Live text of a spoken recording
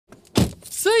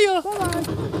ya. Bye-bye.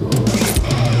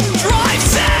 Drive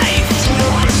safe!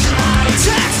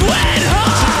 Text when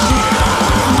home!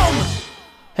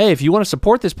 Hey, if you want to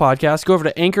support this podcast, go over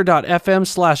to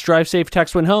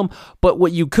anchor.fm/drivesafetextwhenhome. But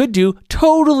what you could do,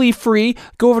 totally free,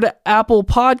 go over to Apple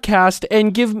Podcast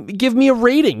and give me a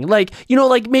rating. Like,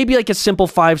 maybe like a simple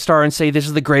 5-star and say this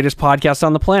is the greatest podcast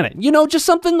on the planet. Just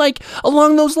something like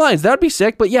along those lines. That'd be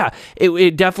sick. But yeah,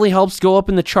 it definitely helps go up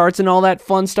in the charts and all that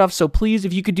fun stuff. So please,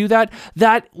 if you could do that,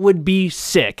 that would be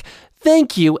sick.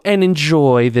 Thank you and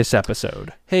enjoy this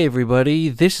episode. Hey everybody,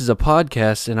 this is a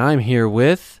podcast and I'm here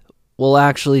with... Well,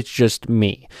 actually, it's just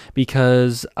me,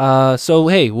 because,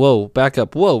 hey, whoa, back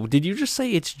up. Whoa, did you just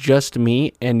say it's just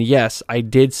me? And yes, I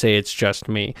did say it's just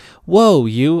me. Whoa,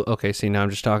 you? Okay, see, now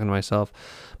I'm just talking to myself.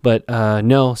 But,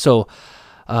 no, so,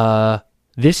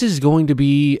 this is going to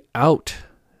be out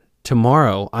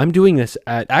tomorrow. I'm doing this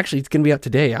actually, it's going to be out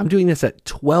today. I'm doing this at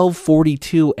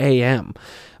 12:42 a.m.,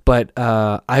 But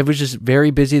I was just very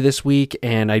busy this week,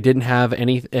 and I didn't have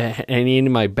any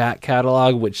in my back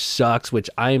catalog, which sucks,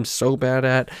 which I am so bad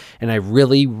at, and I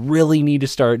really, really need to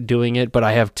start doing it. But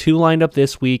I have 2 lined up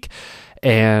this week,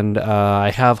 and I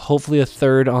have hopefully a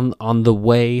 3rd on the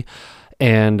way.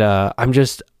 And I'm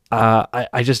just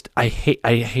I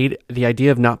hate the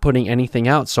idea of not putting anything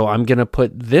out, so I'm gonna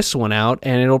put this one out,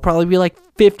 and it'll probably be like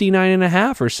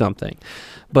 59.5 or something.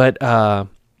 But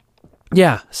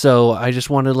yeah, so I just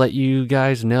wanted to let you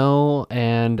guys know,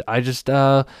 and I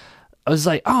was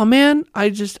like, oh man,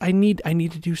 I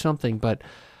need to do something, but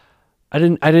I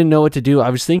didn't know what to do. I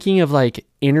was thinking of like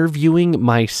interviewing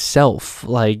myself,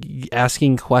 like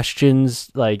asking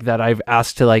questions like that I've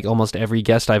asked to like almost every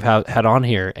guest I've had on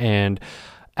here, and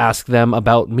ask them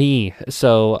about me.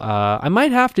 So I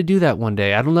might have to do that one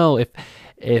day. I don't know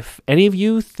if any of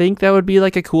you think that would be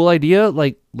like a cool idea.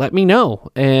 Like, let me know,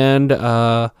 and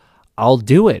I'll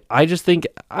do it. I just think,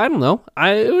 I don't know,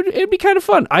 it'd be kind of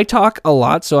fun. I talk a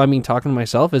lot, so I mean, talking to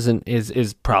myself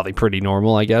is probably pretty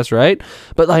normal, I guess, right?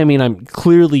 But I mean, I'm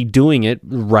clearly doing it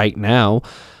right now.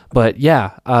 But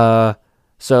yeah,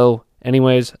 so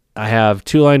anyways, I have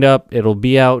 2 lined up. It'll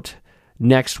be out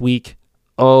next week.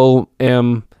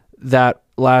 That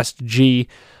last G.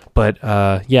 But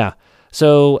yeah.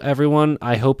 So everyone,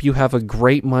 I hope you have a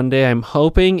great Monday. I'm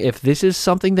hoping if this is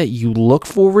something that you look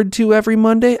forward to every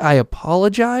Monday, I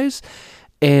apologize.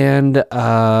 And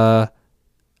I'm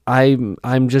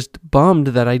just bummed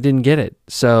that I didn't get it.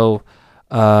 So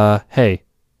hey,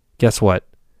 guess what?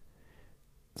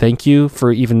 Thank you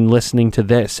for even listening to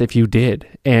this if you did.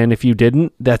 And if you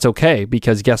didn't, that's okay,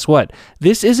 because guess what?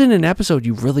 This isn't an episode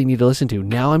you really need to listen to.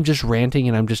 Now I'm just ranting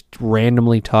and I'm just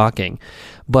randomly talking.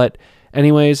 But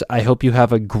anyways, I hope you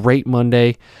have a great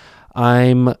Monday.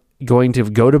 I'm going to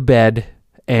go to bed,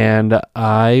 and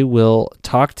I will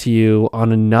talk to you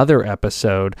on another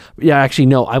episode. Yeah, actually,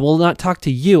 no, I will not talk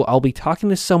to you. I'll be talking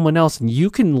to someone else, and you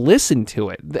can listen to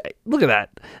it. Look at that.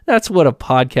 That's what a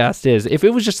podcast is. If it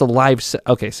was just a live...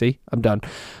 Okay, see? I'm done.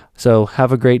 So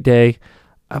have a great day.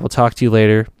 I will talk to you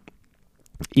later.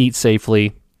 Eat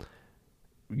safely.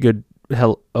 Good...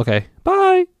 Okay,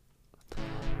 bye.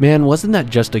 Man, wasn't that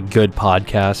just a good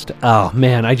podcast? Oh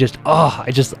man, I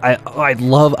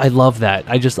love that.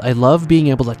 I love being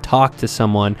able to talk to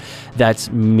someone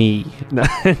that's me. No,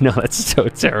 that's so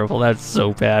terrible. That's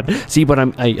so bad. See,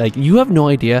 but you have no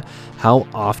idea how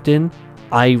often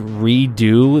I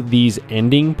redo these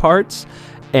ending parts,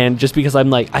 and just because I'm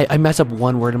like, I mess up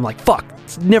one word, I'm like, fuck,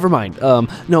 never mind.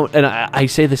 No, and I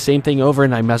say the same thing over,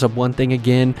 and I mess up one thing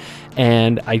again,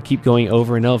 and I keep going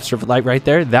over and over. So like right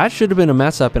there, that should have been a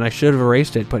mess up, and I should have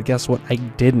erased it, but guess what? I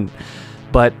didn't.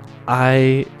 But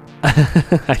I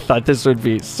thought this would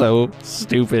be so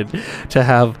stupid to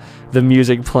have the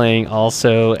music playing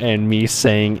also, and me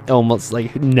saying almost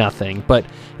like nothing. But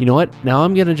you know what? Now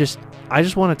I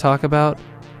just want to talk about,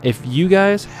 if you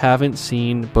guys haven't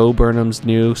seen Bo Burnham's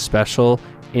new special,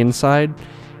 Inside,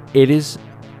 it is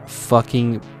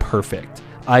fucking perfect.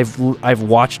 I've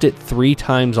watched it 3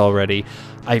 times already.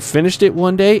 I finished it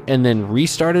one day and then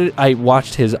restarted it. I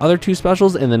watched his other 2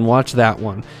 specials and then watched that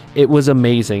one. It was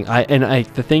amazing.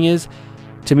 The thing is,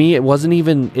 to me,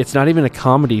 it's not even a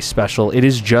comedy special. It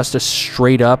is just a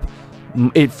straight up,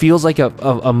 it feels like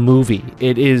a movie.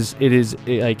 It is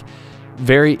like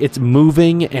it's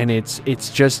moving, and it's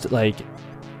just like,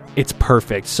 it's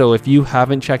perfect. So if you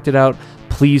haven't checked it out,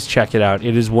 please check it out.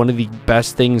 It is one of the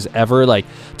best things ever. Like,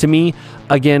 to me,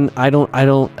 again, I don't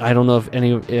know if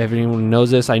anyone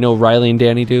knows this. I know Riley and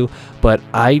Danny do, but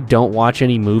I don't watch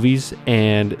any movies,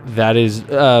 and that is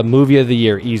movie of the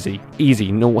year,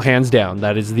 easy, no, hands down.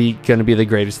 That is gonna be the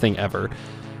greatest thing ever.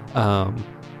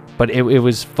 But it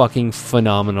was fucking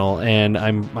phenomenal, and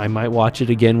I might watch it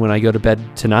again when I go to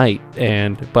bed tonight.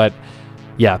 But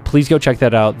yeah, please go check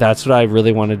that out. That's what I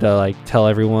really wanted to like tell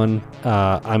everyone.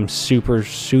 I'm super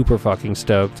fucking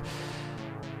stoked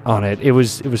on it. It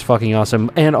was fucking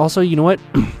awesome. And also, you know what?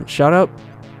 Shout out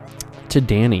to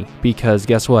Danny, because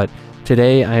guess what?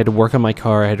 Today I had to work on my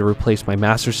car. I had to replace my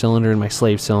master cylinder and my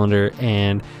slave cylinder,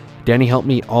 and Danny helped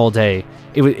me all day.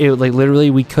 It like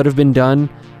literally we could have been done.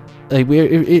 Like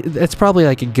it's probably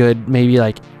like a good maybe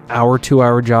like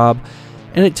 2-hour job,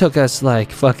 and it took us like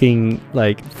fucking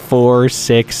like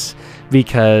 4-6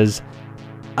 because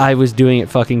I was doing it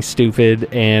fucking stupid,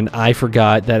 and I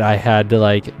forgot that I had to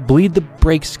like bleed the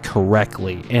brakes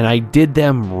correctly, and I did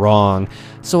them wrong.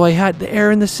 So I had the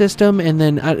air in the system, and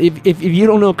then if you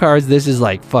don't know cars, this is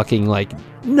like fucking like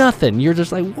nothing. You're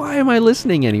just like, why am I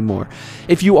listening anymore?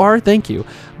 If you are, thank you.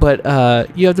 But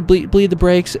you have to bleed the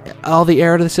brakes, all the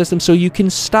air out of the system, so you can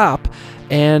stop.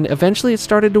 And eventually it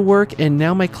started to work, and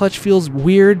now my clutch feels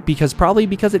weird probably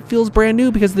because it feels brand new,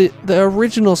 because the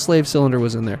original slave cylinder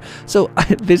was in there. So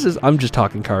I'm just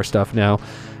talking car stuff now.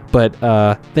 But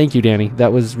thank you, Danny.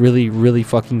 That was really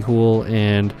fucking cool,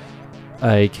 and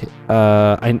like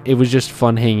it was just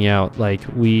fun hanging out. Like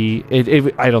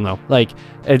I don't know, like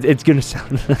it's gonna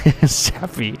sound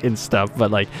sappy and stuff,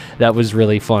 but like that was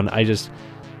really fun. I just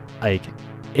like,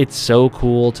 it's so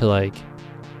cool to like,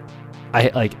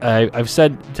 I've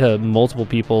said to multiple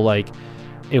people, like,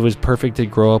 it was perfect to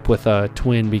grow up with a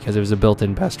twin because it was a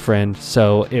built-in best friend.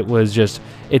 So it was just,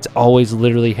 it's always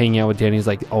literally hanging out with Danny is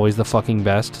like always the fucking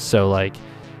best. So like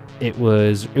it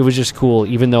was just cool,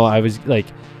 even though I was like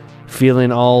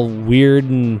feeling all weird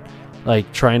and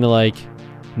like trying to like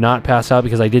not pass out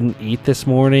because I didn't eat this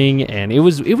morning, and it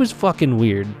was fucking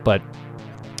weird, but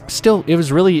still it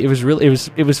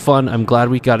was fun. I'm glad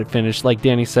we got it finished. Like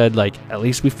Danny said, like at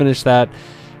least we finished that,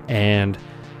 and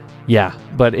yeah,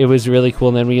 but it was really cool.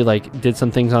 And then we like did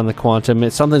some things on the Quantum.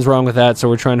 Something's wrong with that, so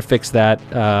we're trying to fix that.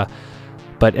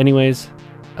 But anyways,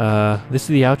 this is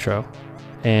the outro,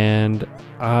 and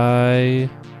I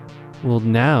will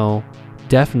now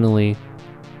definitely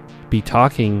be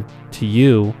talking to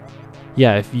you.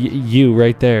 Yeah, if you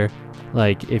right there,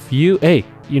 like if you, hey,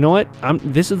 you know what?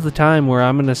 This is the time where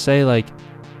I'm gonna say like,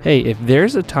 hey, if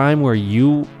there's a time where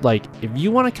you like, if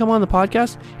you want to come on the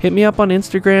podcast, hit me up on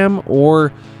Instagram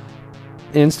or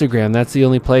Instagram. That's the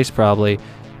only place probably.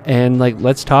 And like,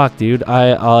 let's talk, dude.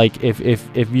 I like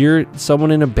if you're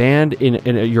someone in a band,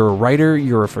 you're a writer,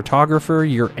 you're a photographer,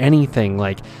 you're anything,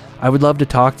 like I would love to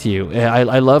talk to you.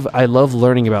 I love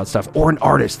learning about stuff. Or an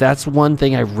artist. That's one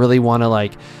thing I really want to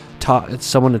like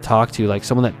someone to talk to, like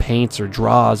someone that paints or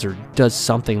draws or does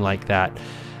something like that.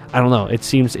 I don't know. It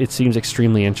seems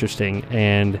extremely interesting,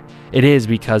 and it is,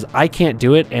 because I can't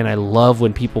do it, and I love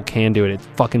when people can do it. It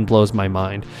fucking blows my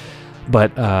mind.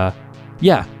 But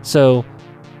yeah. So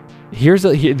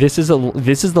this is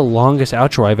the longest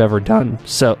outro I've ever done.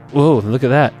 So whoa, look at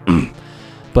that.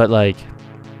 But like,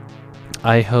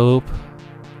 I hope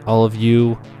all of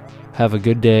you have a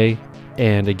good day.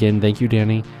 And again, thank you,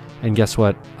 Danny. And guess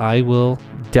what? I will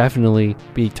definitely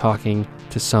be talking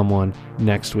to someone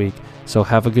next week. So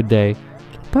have a good day.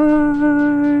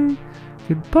 Bye.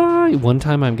 Goodbye. One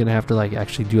time I'm going to have to like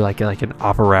actually do like an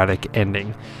operatic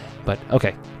ending. But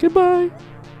okay. Goodbye.